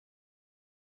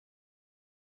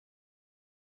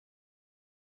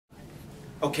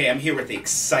Okay, I'm here with the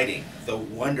exciting, the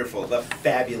wonderful, the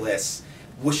fabulous,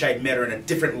 wish I'd met her in a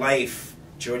different life,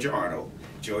 Georgia Arnold.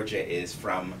 Georgia is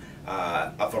from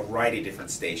a variety of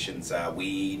different stations.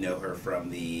 We know her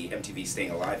from the MTV Staying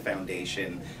Alive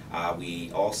Foundation.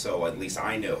 We also, at least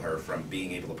I know her from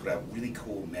being able to put out really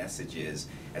cool messages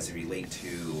as they relate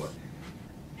to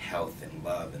health and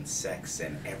love and sex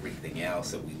and everything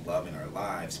else that we love in our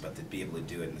lives, but to be able to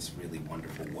do it in this really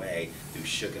wonderful way through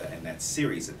Sugar and that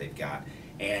series that they've got.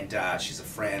 And she's a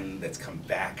friend that's come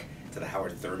back to the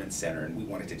Howard Thurman Center, and we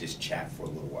wanted to just chat for a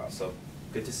little while. So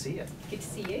good to see you. Good to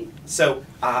see you. So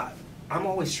I'm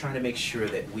always trying to make sure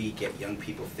that we get young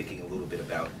people thinking a little bit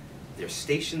about their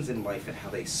stations in life and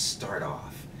how they start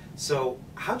off. So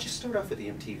how'd you start off with the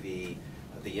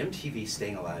MTV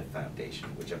Staying Alive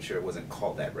Foundation, which I'm sure it wasn't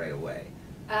called that right away?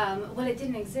 Well, it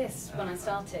didn't exist when I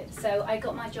started. So I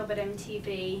got my job at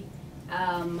MTV.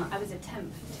 I was a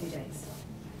temp for 2 days.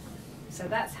 So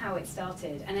that's how it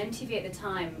started. And MTV at the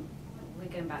time, we're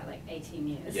going back like 18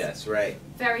 years. Yes, right.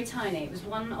 Very tiny. It was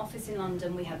one office in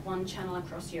London. We had one channel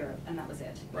across Europe, and that was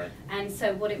it. Right. And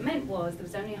so what it meant was there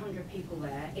was only 100 people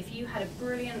there. If you had a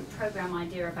brilliant program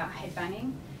idea about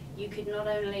headbanging, you could not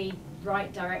only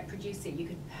write, direct, produce it, you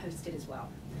could host it as well.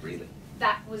 Really?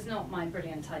 That was not my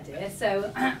brilliant idea,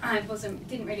 so I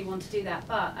didn't really want to do that,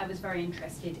 but I was very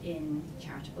interested in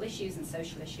charitable issues and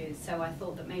social issues, so I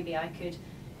thought that maybe I could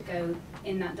go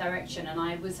in that direction, and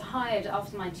I was hired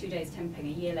after my 2 days temping. A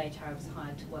year later I was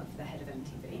hired to work for the head of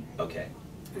MTV. Okay.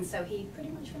 And so he pretty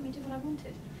much let me do what I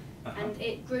wanted. And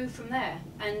it grew from there.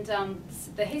 And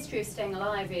the history of Staying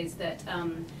Alive is that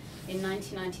in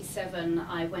 1997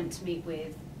 I went to meet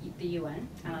with the UN,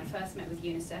 and I first met with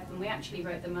UNICEF, and we actually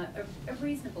wrote them a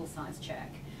reasonable sized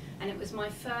check. And it was my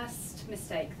first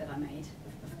mistake that I made,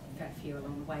 a fair few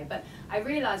along the way, but I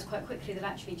realised quite quickly that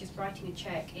actually just writing a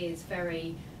check is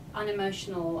very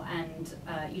unemotional, and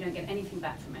you don't get anything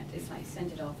back from it. It's like you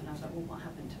send it off, and I was like, well, what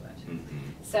happened to it?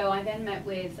 So I then met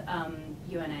with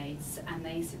UNAIDS, and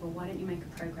they said, well, why don't you make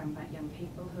a program about young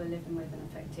people who are living with and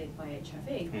affected by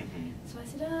HIV? So I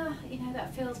said, you know,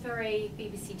 that feels very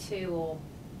BBC Two or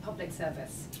public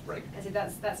service. Right. I said,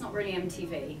 that's not really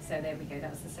MTV, so there we go, that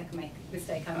was the second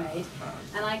mistake I made.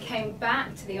 And I came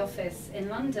back to the office in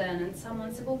London, and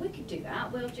someone said, well, we could do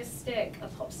that, we'll just stick a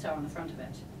pop star on the front of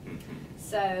it.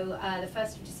 So the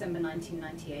 1st of December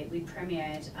 1998, we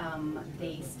premiered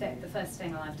the first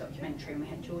Staying Alive documentary, and we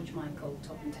had George Michael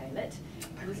top and tail it.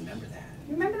 I remember that.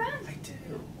 You remember that? I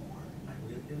do. I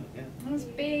really do, yeah. It was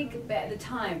big, but at the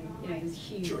time, you know, he was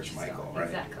huge. George Michael, star. right.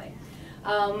 Exactly.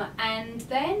 And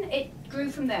then it grew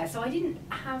from there. So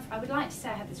I would like to say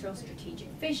I had this real strategic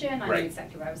vision, I knew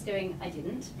exactly what I was doing, I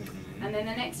didn't. And then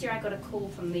the next year I got a call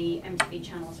from the MTV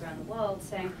channels around the world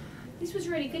saying, this was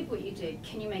really good what you did,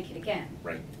 can you make it again?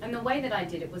 Right. And the way that I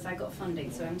did it was I got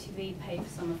funding, so MTV paid for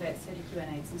some of it, so did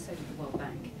UNAIDS, and so did the World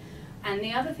Bank. And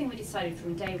the other thing we decided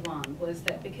from day one was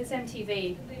that because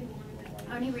MTV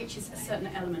only reaches a certain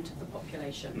element of the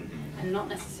population, and not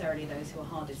necessarily those who are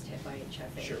hardest hit by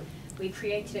HIV. Sure. We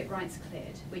created it rights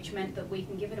cleared, which meant that we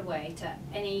can give it away to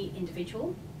any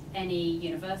individual, any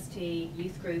university,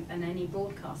 youth group, and any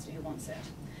broadcaster who wants it.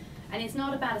 And it's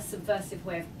not about a subversive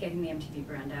way of getting the MTV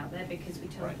brand out there, because we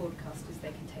tell broadcasters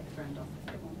they can take the brand off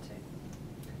if they want to.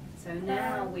 So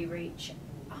now we reach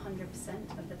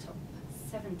 100% of the top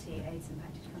 70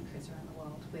 AIDS-impacted countries around the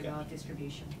world with our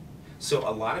distribution. So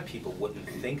a lot of people wouldn't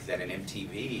think that an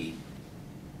MTV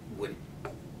would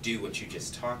do what you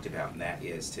just talked about, and that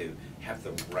is to have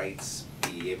the rights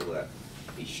be able to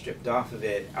be stripped off of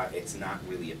it. It's not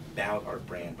really about our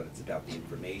brand, but it's about the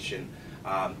information.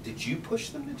 Did you push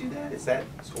them to do that?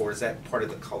 Or is that part of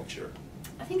the culture?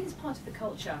 I think it's part of the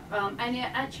culture, and it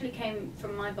actually came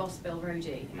from my boss, Bill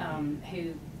Rhodey,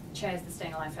 who chairs the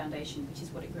Staying Alive Foundation, which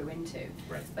is what it grew into.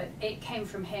 Right. But it came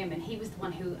from him, and he was the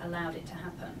one who allowed it to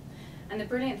happen. And the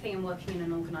brilliant thing in working in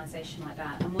an organisation like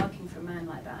that, and working for a man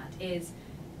like that, is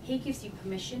he gives you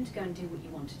permission to go and do what you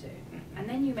want to do. And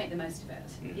then you make the most of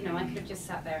it. You know, I could have just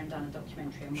sat there and done a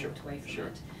documentary and walked away from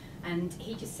it. And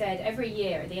he just said, every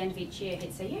year, at the end of each year,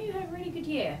 he'd say, yeah, you had a really good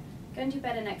year. Go and do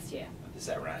better next year. Is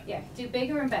that right? Yeah, do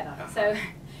bigger and better. So,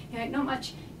 you know, not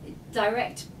much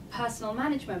direct personal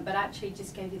management, but actually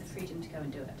just gave you the freedom to go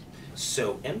and do it.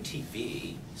 So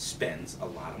MTV spends a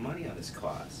lot of money on this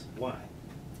cause. Why?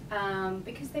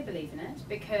 Because they believe in it.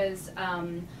 Because,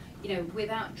 you know,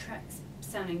 without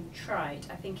sounding trite,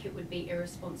 I think it would be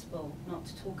irresponsible not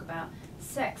to talk about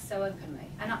sex so openly.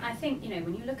 And I think, you know,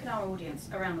 when you look at our audience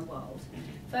around the world,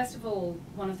 first of all,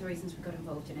 one of the reasons we got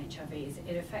involved in HIV is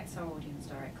it affects our audience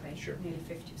directly. Sure. Nearly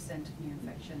 50% of new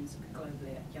infections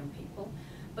globally are young people.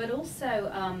 But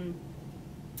also,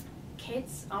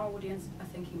 kids, our audience, are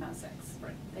thinking about sex.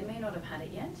 Right. They may not have had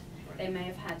it yet. Right. They may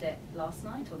have had it last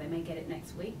night, or they may get it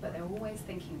next week, but they're always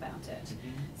thinking about it. Mm-hmm.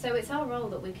 So it's our role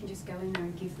that we can just go in there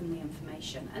and give them the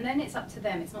information. And then it's up to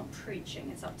them. It's not preaching.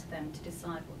 It's up to them to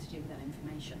decide what to do with that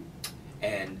information.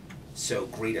 And so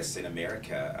greet us in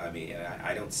America. I mean,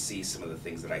 I don't see some of the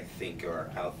things that I think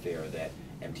are out there that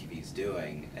MTV is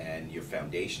doing and your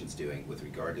foundation's doing with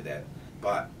regard to that.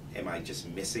 But am I just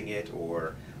missing it,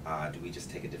 or do we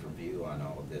just take a different view on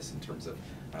all of this in terms of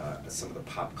some of the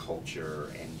pop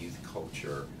culture and youth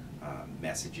culture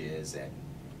messages and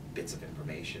bits of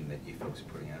information that you folks are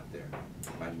putting out there?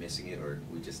 Am I missing it, or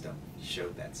we just don't show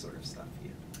that sort of stuff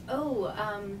here? Oh,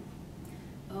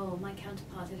 my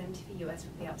counterpart at MTV US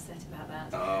would be upset about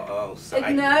that. So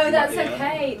no, that's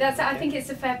okay. I think it's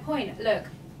a fair point. Look,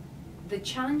 the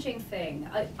challenging thing,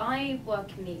 I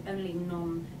work in the only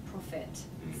non-profit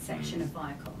section of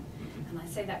Viacom. And I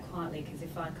say that quietly because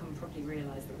if Viacom probably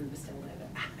realised that we were still there.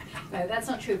 No, that's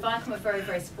not true. Viacom are very,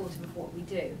 very supportive of what we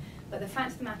do. But the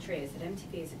fact of the matter is that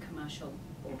MTV is a commercial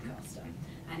broadcaster.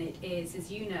 And it is,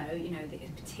 as you know,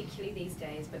 particularly these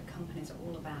days, but companies are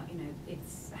all about,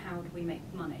 it's how do we make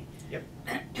money. Yep.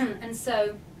 And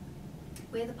so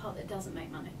we're the part that doesn't make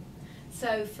money.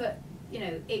 So for,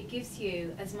 it gives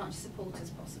you as much support as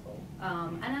possible.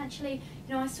 And actually,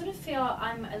 I sort of feel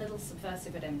I'm a little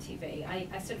subversive at MTV. I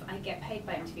get paid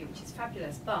by MTV, which is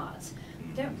fabulous, but I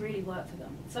don't really work for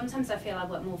them. Sometimes I feel I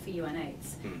work more for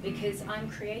UNAIDS because I'm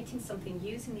creating something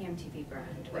using the MTV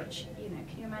brand, which,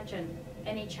 can you imagine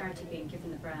any charity being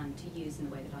given the brand to use in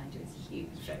the way that I do is huge,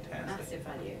 fantastic, massive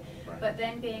value. Right. But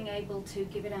then being able to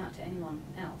give it out to anyone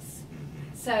else.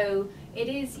 So it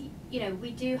is,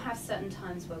 we do have certain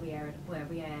times where we air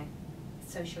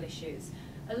social issues.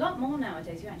 A lot more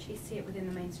nowadays, you actually see it within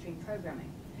the mainstream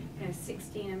programming.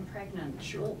 16 and pregnant,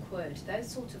 sure. Awkward, those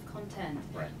sort of content.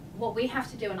 Right. What we have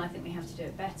to do, and I think we have to do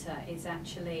it better, is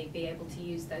actually be able to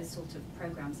use those sort of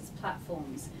programs as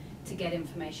platforms to get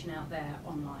information out there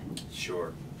online.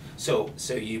 Sure. So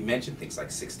you mentioned things like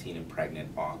 16 and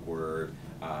pregnant, awkward.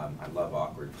 I love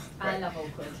awkward. Right? I love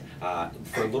awkward.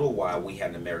 For a little while, we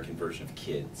had an American version of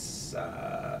Kids.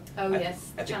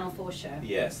 Yes, Channel 4 show.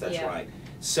 Yes, that's right.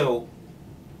 So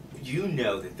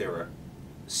that there are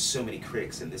so many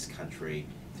critics in this country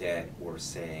that were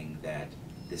saying that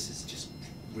this is just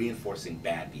reinforcing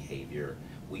bad behavior.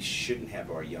 We shouldn't have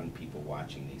our young people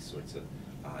watching these sorts of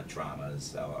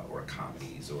dramas or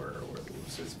comedies or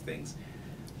those sorts of things.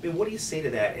 I mean, what do you say to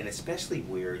that? And especially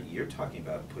where you're talking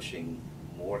about pushing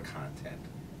more content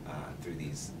through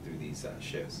these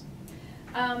shows.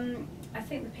 I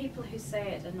think the people who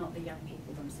say it are not the young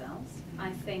people themselves.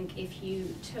 I think if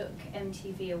you took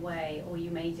MTV away or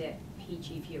you made it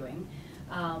PG viewing,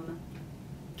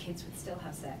 kids would still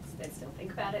have sex. They'd still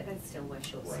think about it. They'd still wear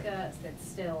short skirts. They'd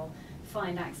still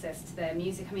find access to their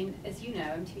music. I mean, as you know,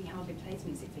 MTV hardly plays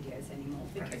music videos anymore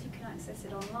because you can access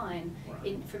it online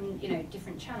from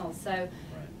different channels. So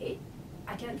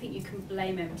I don't think you can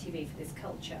blame MTV for this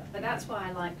culture. But that's why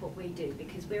I like what we do,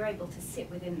 because we're able to sit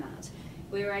within that.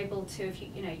 We're able to, if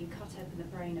you cut open the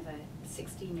brain of a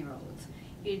 16-year-old,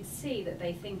 you'd see that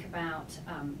they think about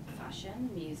fashion,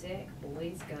 music,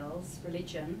 boys, girls,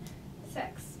 religion,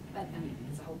 sex, and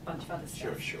there's a whole bunch of other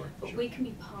stuff. Sure. But we can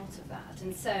be part of that,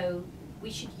 and so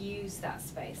we should use that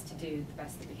space to do the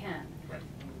best that we can. Right.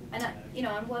 And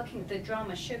I'm working the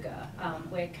drama Sugar.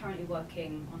 We're currently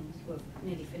working on, we're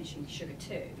nearly finishing Sugar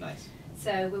 2. Nice.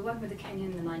 So we're working with the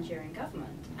Kenyan and the Nigerian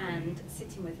government and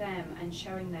sitting with them and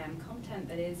showing them content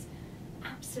that is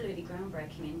absolutely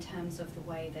groundbreaking in terms of the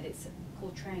way that it's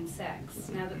portraying sex.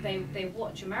 Now that they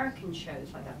watch American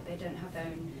shows like that, but they don't have their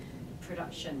own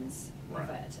productions of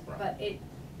it. Right. But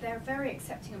they're very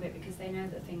accepting of it because they know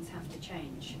that things have to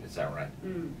change. Is that right?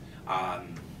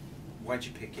 Why'd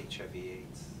you pick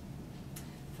HIV/AIDS?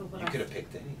 For what You could have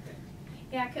picked anything.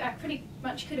 Yeah, I pretty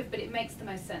much could have, but it makes the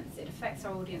most sense. It affects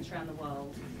our audience around the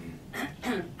world,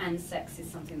 and sex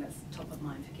is something that's top of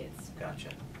mind for kids. Gotcha.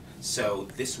 So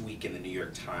this week in the New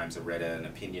York Times, I read an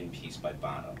opinion piece by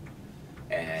Bono,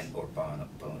 or Bono,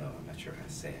 I'm not sure how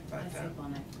to say it. But, I say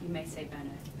Bono. You may say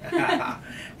Bono.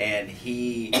 And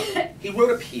he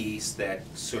wrote a piece that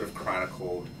sort of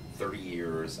chronicled 30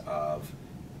 years of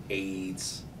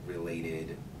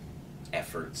AIDS-related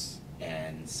efforts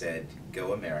and said,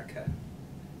 "Go America.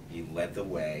 You led the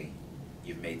way.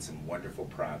 You've made some wonderful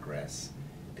progress.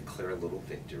 Declare a little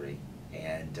victory."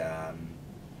 And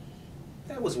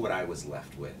that was what I was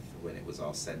left with when it was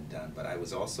all said and done. But I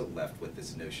was also left with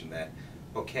this notion that,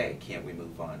 okay, can't we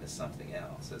move on to something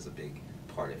else as a big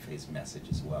part of his message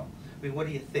as well. I mean, what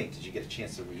do you think? Did you get a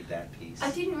chance to read that piece?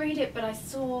 I didn't read it, but I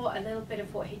saw a little bit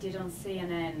of what he did on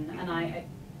CNN, and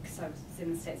because I was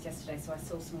in the States yesterday, so I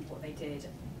saw some of what they did.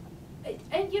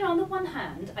 And, you know, on the one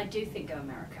hand, I do think go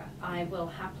America. I will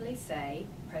happily say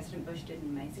President Bush did an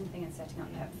amazing thing in setting up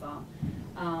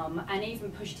PEPFAR, and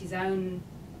even pushed his own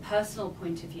personal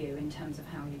point of view in terms of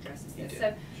how he addresses this.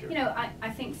 So, you know, I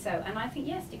think so. And I think,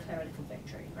 yes, declare a little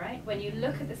victory, right? When you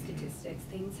look at the statistics,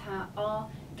 things are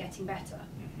getting better.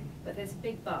 But there's a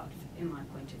big but, in my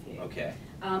point of view. Okay.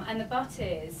 And the but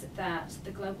is that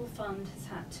the Global Fund has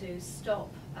had to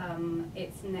stop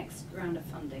its next round of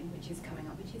funding, which is coming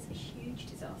up, which is a huge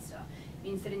disaster. It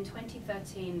means that in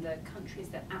 2013, the countries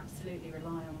that absolutely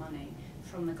rely on money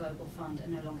from the Global Fund are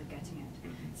no longer getting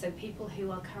it. So people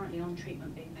who are currently on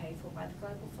treatment being paid for by the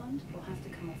Global Fund will have to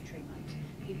come off treatment.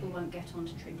 People won't get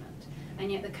onto treatment.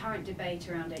 And yet the current debate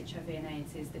around HIV and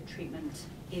AIDS is that treatment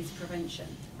is prevention.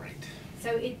 Right.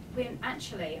 So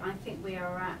actually, I think we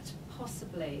are at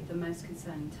possibly the most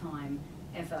concerning time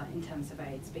ever in terms of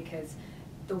AIDS, because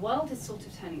the world is sort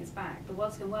of turning its back. The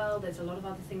world's going, well, there's a lot of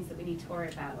other things that we need to worry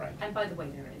about. Right. And by the way,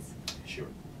 there is. Sure.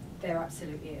 There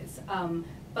absolutely is.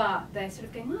 But they're sort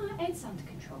of going, well, AIDS is under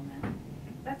control now.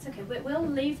 That's okay. We'll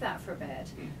leave that for a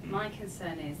bit. My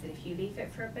concern is that if you leave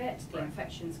it for a bit, the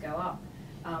infections go up,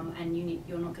 and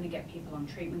you're not going to get people on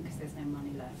treatment because there's no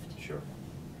money left. Sure.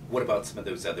 What about some of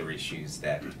those other issues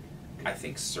that I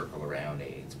think circle around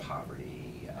AIDS?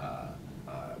 Poverty,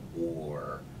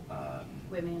 war,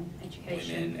 women,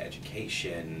 education,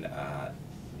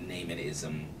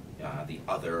 name-it-ism, the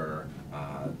other,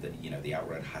 the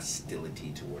outright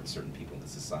hostility towards certain people in the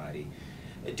society.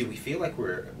 Do we feel like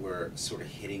we're sort of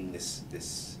hitting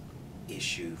this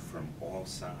issue from all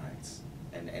sides?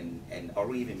 And are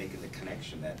we even making the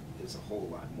connection that there's a whole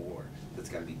lot more that's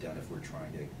got to be done if we're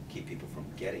trying to keep people from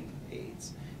getting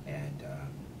AIDS and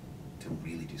to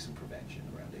really do some prevention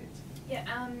around AIDS?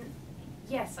 Yeah,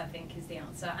 yes, I think is the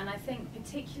answer. And I think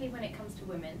particularly when it comes to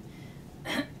women,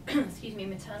 excuse me,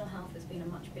 maternal health has been a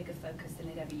much bigger focus than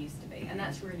it ever used to be. And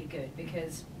that's really good,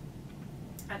 because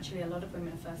actually a lot of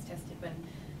women are first tested when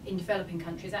in developing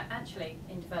countries, actually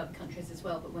in developed countries as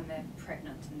well, but when they're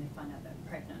pregnant and they find out they're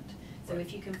pregnant. So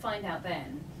if you can find out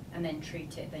then and then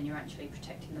treat it, then you're actually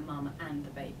protecting the mum and the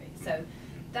baby. So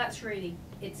that's really,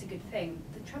 it's a good thing.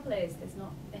 The trouble is there's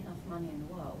not enough money in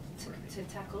the world to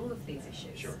tackle all of these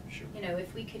issues. Sure, sure. You know,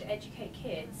 if we could educate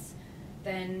kids,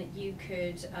 then you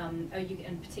could,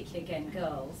 and particularly again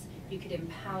girls, you could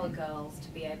empower girls to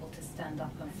be able to stand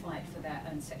up and fight for their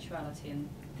own sexuality and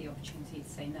the opportunity to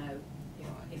say no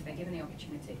if they're given the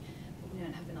opportunity. But we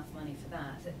don't have enough money for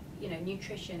that. You know,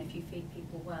 nutrition, if you feed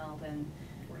people well, then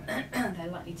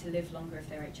they're likely to live longer if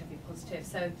they're HIV positive.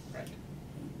 So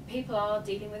people are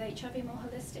dealing with HIV more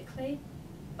holistically,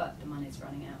 but the money's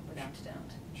running out without a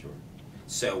doubt. Sure.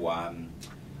 So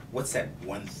what's that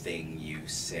one thing you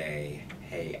say,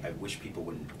 hey, I wish people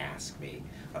wouldn't ask me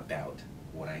about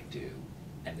what I do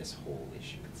and this whole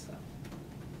issue itself?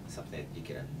 Something that you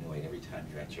get annoyed every time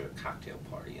you're at your cocktail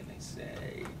party and they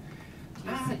say,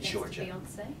 Georgia.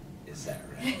 Beyonce? Is that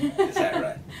right? Is that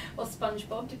right? Or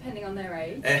SpongeBob, depending on their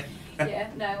age. Yeah,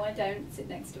 no, I don't sit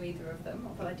next to either of them,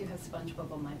 although I do have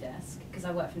SpongeBob on my desk, because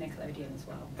I work for Nickelodeon as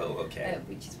well. Oh, okay.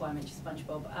 Which is why I mentioned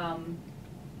SpongeBob.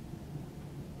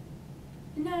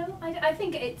 No, I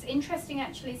think it's interesting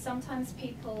actually. Sometimes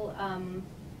people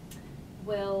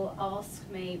will ask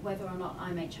me whether or not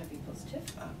I'm HIV positive.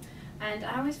 And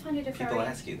I always find it a People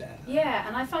ask you that. Yeah,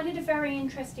 and I find it a very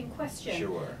interesting question.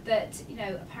 Sure. That, you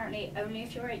know, apparently only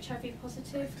if you're HIV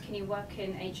positive can you work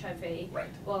in HIV. Right.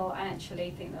 Well, I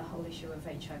actually think the whole issue of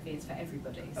HIV is for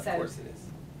everybody. Of course it is.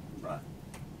 Right.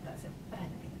 That's it. But I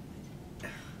don't get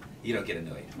annoyed. You don't get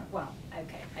annoyed. Well,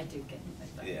 okay, I do get annoyed.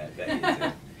 But Yeah, I bet you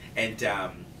do. And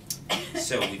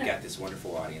so we've got this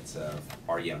wonderful audience of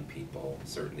our young people,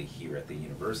 certainly here at the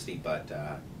university, but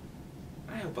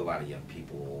I hope a lot of young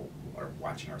people are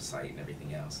watching our site and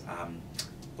everything else.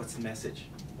 What's the message?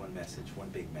 One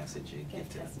big message you give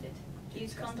to them. Get tested.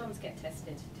 Use condoms, get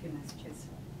tested. 2 messages.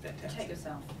 Fantastic. Protect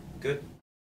yourself. Good.